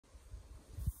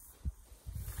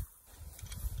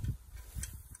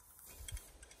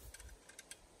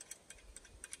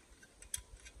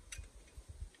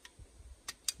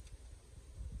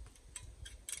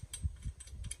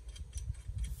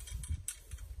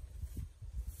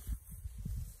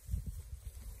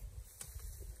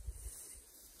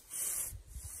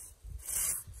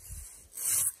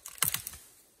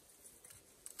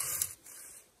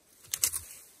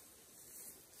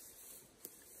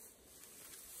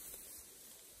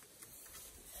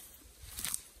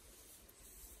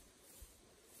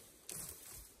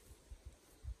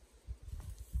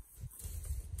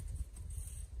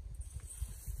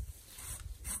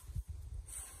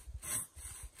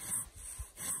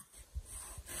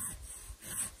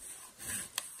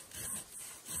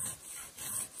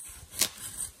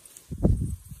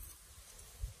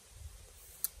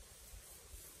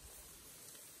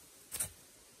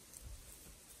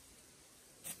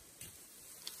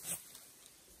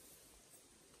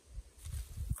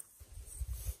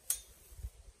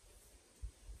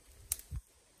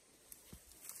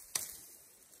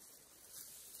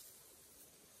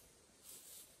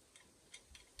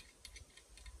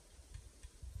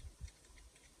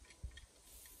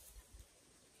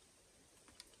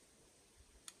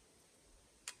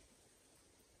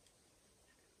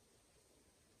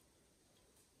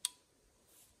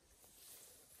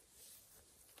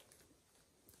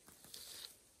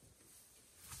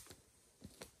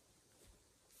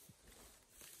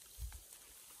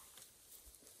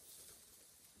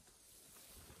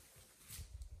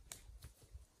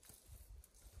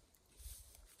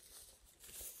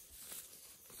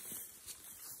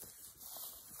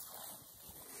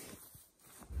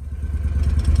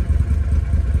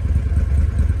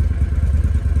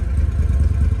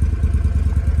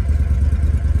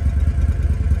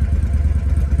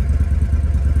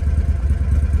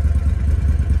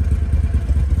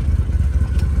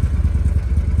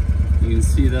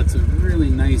that's a really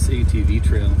nice ATV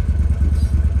trail.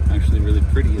 It's actually really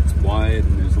pretty. It's wide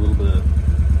and there's a little bit of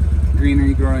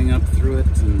greenery growing up through it,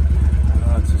 and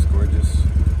it's just gorgeous.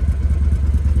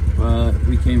 But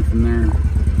we came from there.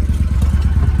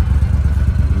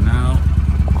 And now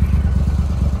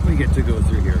we get to go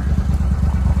through here.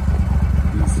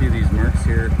 You can see these marks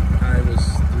here. I was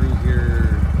through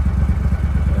here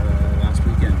last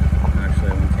weekend. Actually,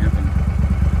 I went camping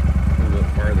a little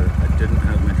bit farther. I didn't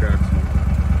have my tracks on.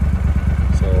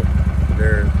 So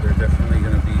they're definitely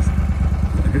going to be,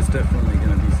 there's definitely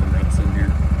going to be some ruts in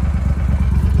here.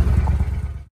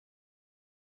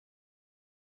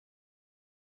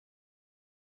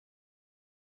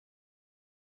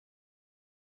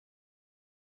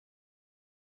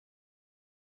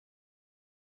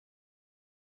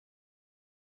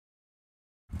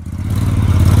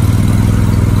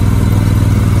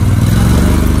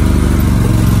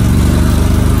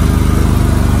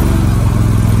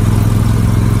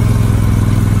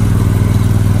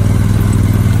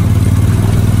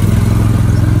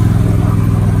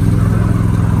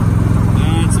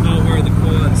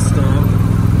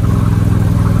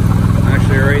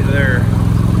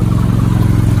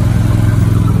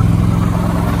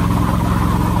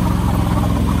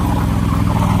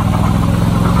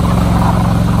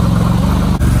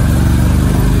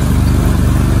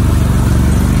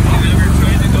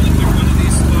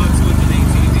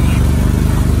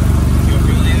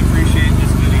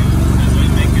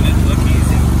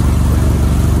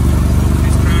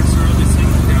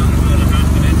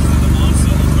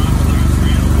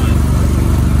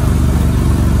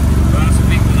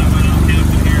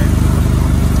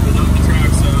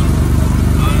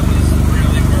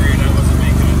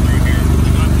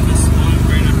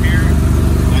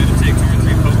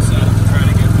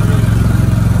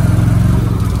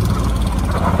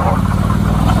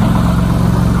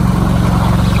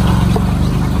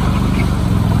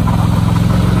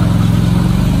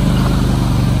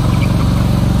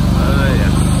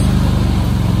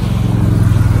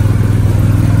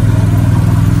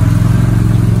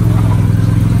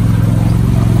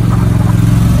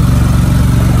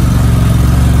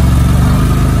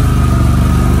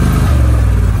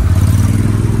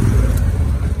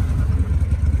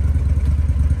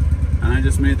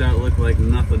 Made that look like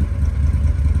nothing,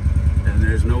 and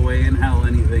there's no way in hell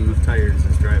anything with tires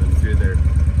is driving through there.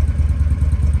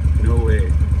 No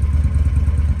way.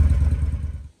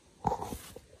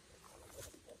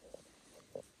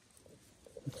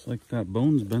 Looks like that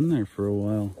bone's been there for a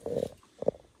while.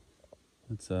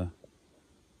 That's a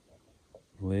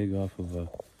leg off of a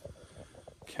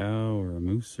cow or a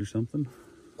moose or something.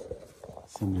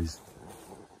 Somebody's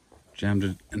jammed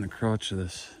it in the crotch of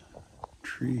this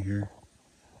tree here.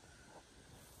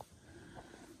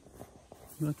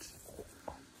 But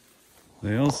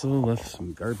they also left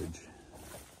some garbage.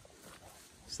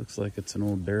 This looks like it's an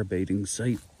old bear baiting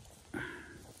site.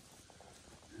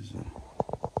 There's a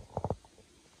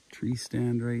tree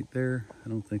stand right there. I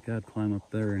don't think I'd climb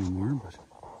up there anymore, but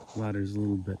the ladder's a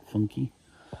little bit funky.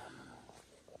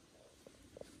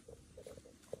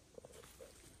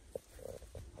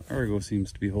 Argo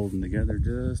seems to be holding together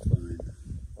just fine.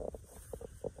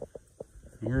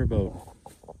 We're about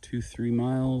 2-3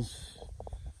 miles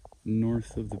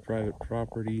north of the private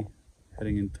property,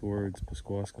 heading in towards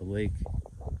Pasquasca Lake.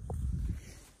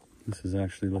 This is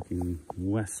actually looking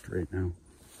west right now.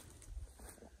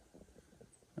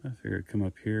 I figured I'd come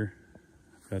up here.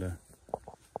 I've got a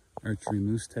archery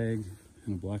moose tag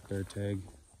and a black bear tag,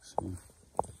 so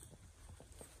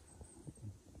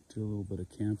do a little bit of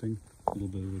camping, a little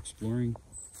bit of exploring.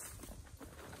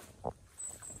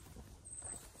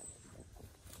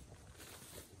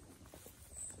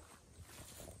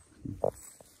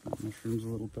 That mushroom's a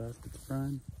little past its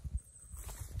prime.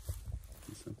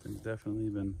 Something's definitely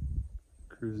been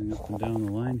cruising up and down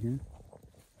the line here.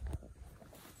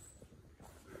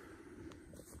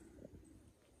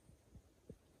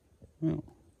 Well,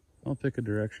 I'll pick a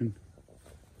direction.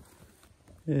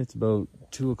 It's about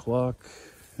 2 o'clock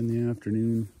in the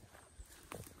afternoon.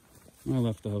 I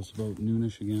left the house about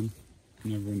noonish again.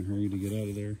 Never in a hurry to get out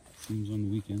of there. Seems on the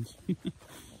weekends.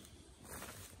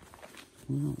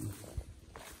 Well,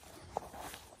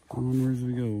 onwards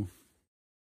we go.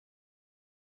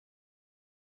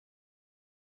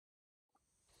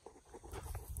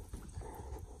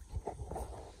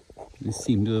 We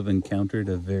seem to have encountered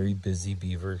a very busy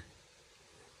beaver.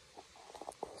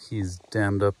 He's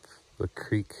dammed up the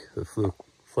creek that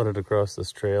flooded across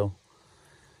this trail,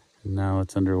 and now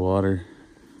it's underwater.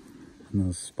 And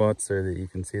those spots there that you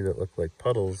can see that look like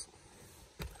puddles,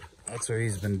 that's where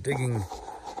he's been digging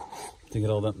to get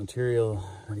all that material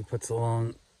that he puts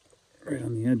along right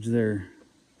on the edge there,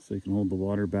 so you can hold the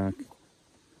water back.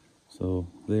 So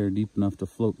they're deep enough to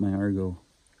float my Argo.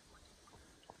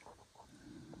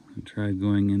 I tried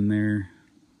going in there,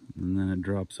 and then it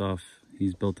drops off.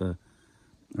 He's built a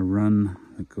run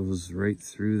that goes right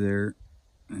through there,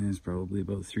 and it's probably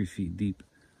about 3 feet deep.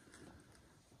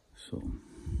 So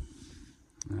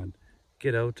I'd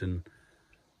get out and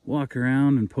walk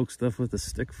around and poke stuff with a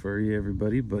stick for you,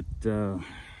 everybody, but if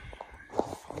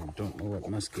you don't know what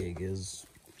muskeg is,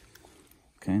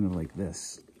 kind of like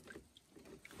this.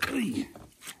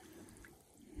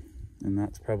 And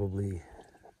that's probably,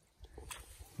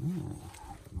 I don't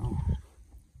know,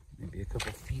 maybe a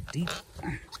couple feet deep.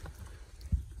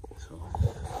 So,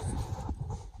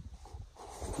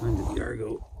 find that the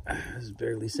Argo is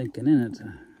barely sinking in it.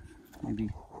 Maybe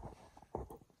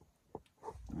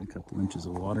a couple inches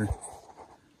of water.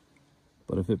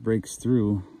 But if it breaks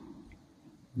through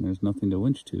and there's nothing to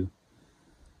winch to,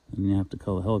 then you have to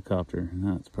call a helicopter, and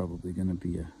that's probably going to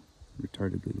be a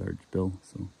retardedly large bill.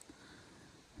 So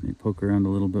let me poke around a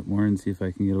little bit more and see if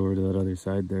I can get over to that other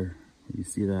side there. You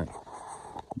see that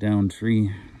down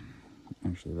tree?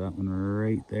 Actually, that one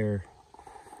right there.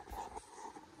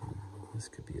 This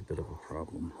could be a bit of a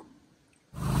problem.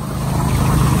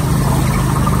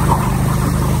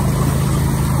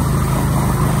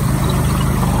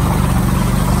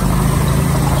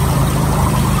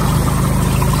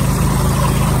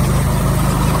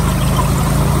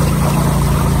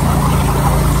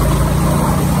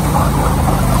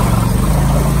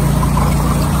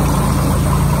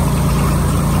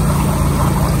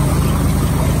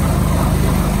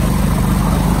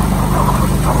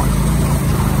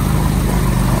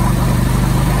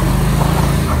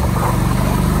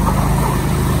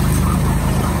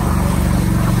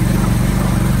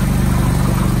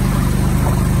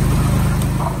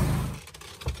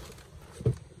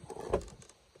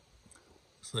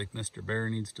 Looks like Mr. Bear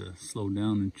needs to slow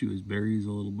down and chew his berries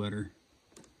a little better.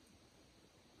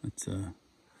 That's well,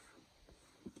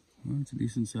 it's a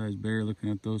decent sized bear looking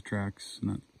at those tracks,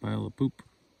 not a pile of poop.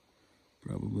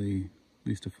 Probably at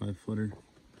least a 5-footer.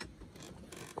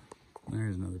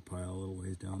 There's another pile a little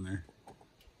ways down there.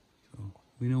 So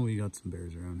we know we got some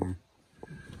bears around here.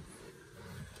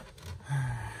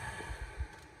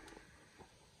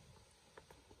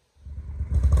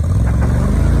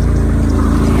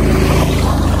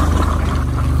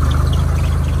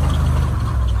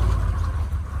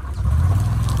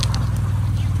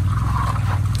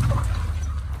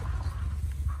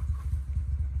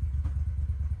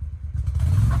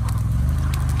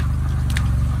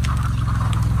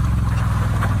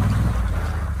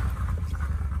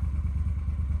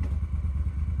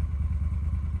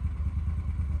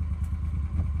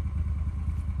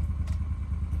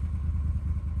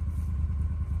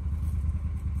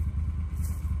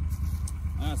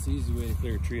 That's the easy way to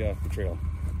clear a tree off the trail.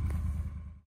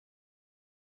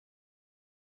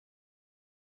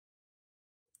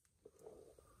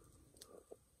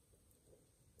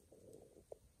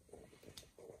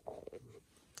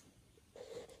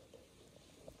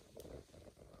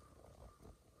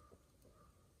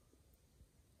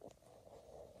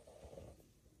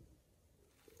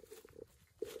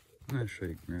 I'll show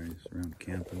you around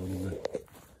camp a little bit.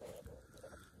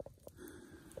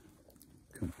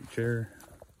 Comfy chair,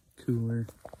 cooler,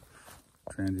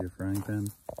 Trangia frying pan.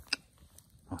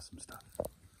 Awesome stuff.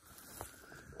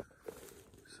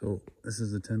 So this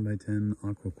is a 10x10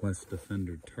 AquaQuest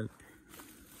Defender tarp.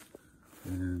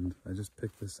 And I just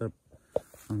picked this up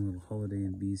on a little holiday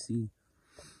in BC.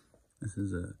 This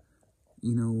is a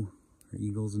ENO, or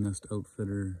Eagle's Nest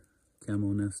Outfitter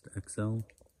Camonest XL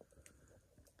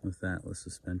with Atlas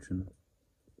suspension.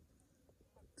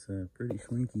 It's pretty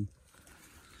schwanky.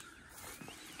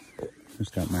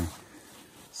 Just got my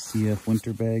CF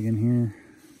winter bag in here,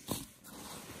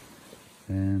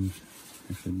 and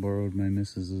actually borrowed my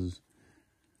missus's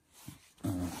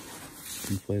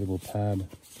inflatable pad.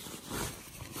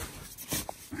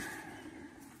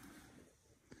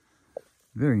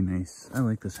 Very nice. I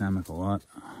like this hammock a lot.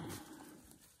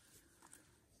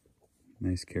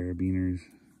 Nice carabiners.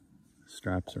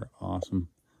 Straps are awesome.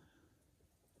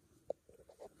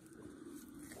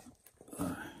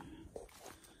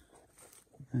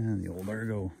 And the old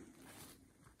Argo.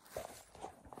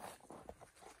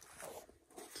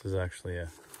 This is actually a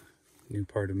new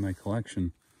part of my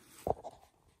collection.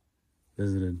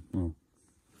 Visited, well,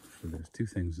 actually there's two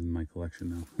things in my collection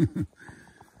now.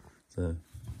 It's a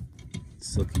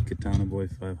Silky Katana Boy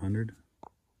 500.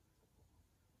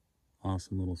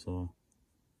 Awesome little saw.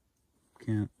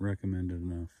 Can't recommend it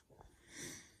enough.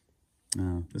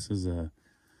 This is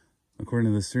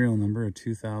according to the serial number, a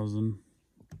 2000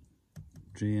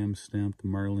 JM stamped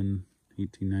Marlin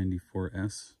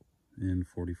 1894S and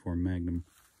 44 Magnum.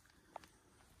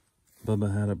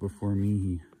 Bubba had it before me.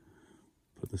 He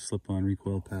put the slip-on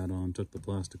recoil pad on, took the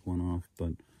plastic one off,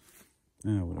 but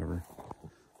whatever.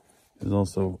 He was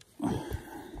also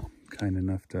kind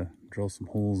enough to drill some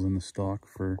holes in the stock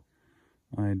for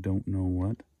I don't know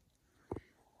what.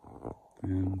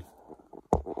 And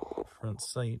front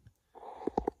sight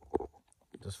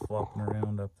just flopping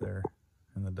around up there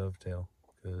in the dovetail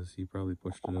because he probably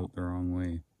pushed it out the wrong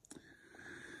way.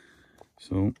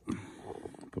 So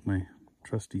put my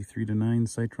trusty 3-to-9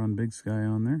 Citron Big Sky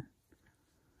on there.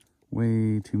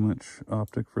 Way too much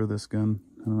optic for this gun.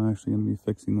 I'm actually going to be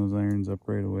fixing those irons up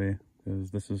right away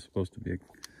because this is supposed to be a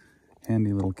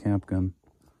handy little camp gun.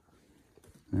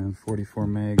 And 44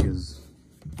 mag is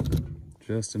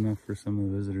just enough for some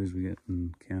of the visitors we get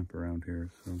in camp around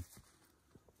here. So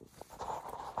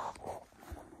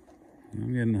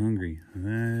I'm getting hungry.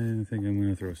 I think I'm going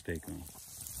to throw a steak on.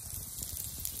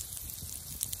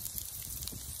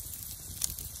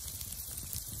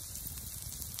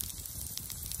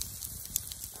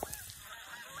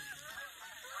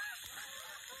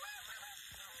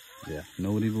 Yeah,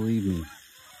 nobody believed me.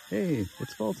 Hey,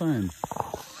 it's fall time.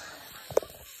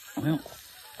 Well,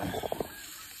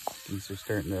 these are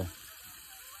starting to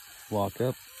flock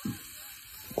up.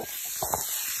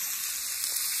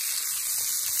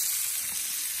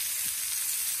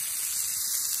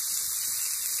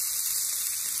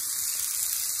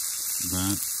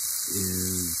 That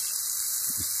is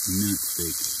a minute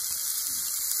steak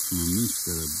from a moose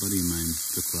that a buddy of mine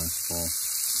took last fall.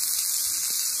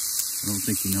 I don't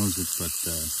think he knows it, but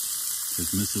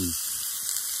his missus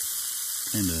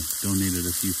kind of donated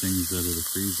a few things out of the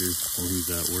freezer while he's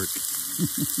at work.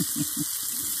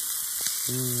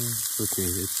 It's okay,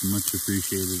 it's much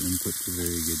appreciated and put to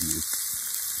very good use.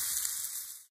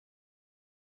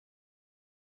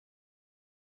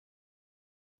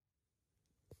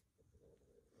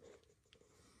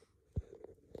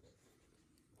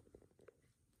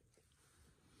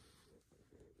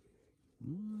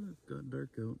 Oh, it got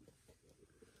dark out.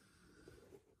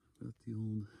 Got the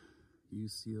old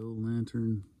UCO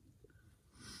lantern.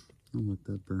 I'll let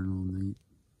that burn all night.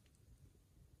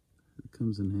 It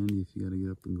comes in handy if you gotta get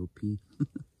up and go pee.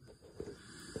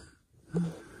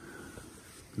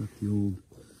 Got the old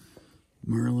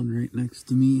Marlin right next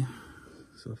to me.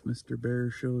 So if Mr.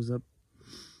 Bear shows up,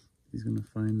 he's gonna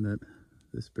find that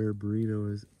this bear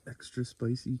burrito is extra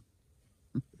spicy.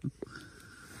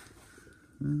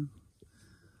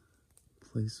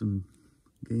 Play some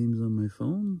games on my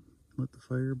phone, let the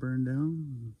fire burn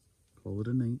down, call it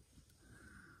a night.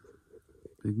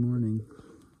 Big morning,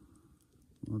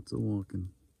 lots of walking.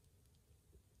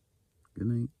 Good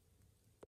night.